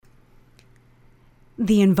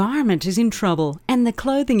The environment is in trouble, and the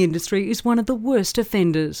clothing industry is one of the worst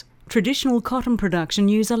offenders. Traditional cotton production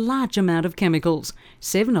use a large amount of chemicals,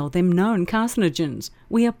 7 of them known carcinogens.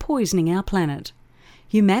 We are poisoning our planet.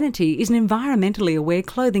 Humanity is an environmentally aware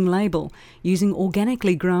clothing label, using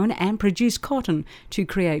organically grown and produced cotton to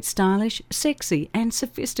create stylish, sexy and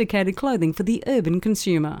sophisticated clothing for the urban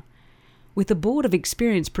consumer. With a board of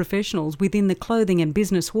experienced professionals within the clothing and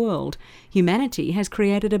business world, Humanity has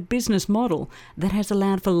created a business model that has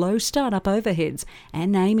allowed for low startup overheads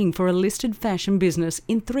and aiming for a listed fashion business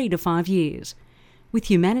in 3 to 5 years. With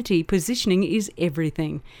Humanity, positioning is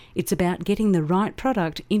everything. It's about getting the right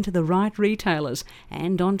product into the right retailers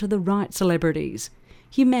and onto the right celebrities.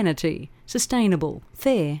 Humanity. Sustainable,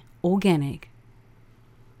 fair, organic.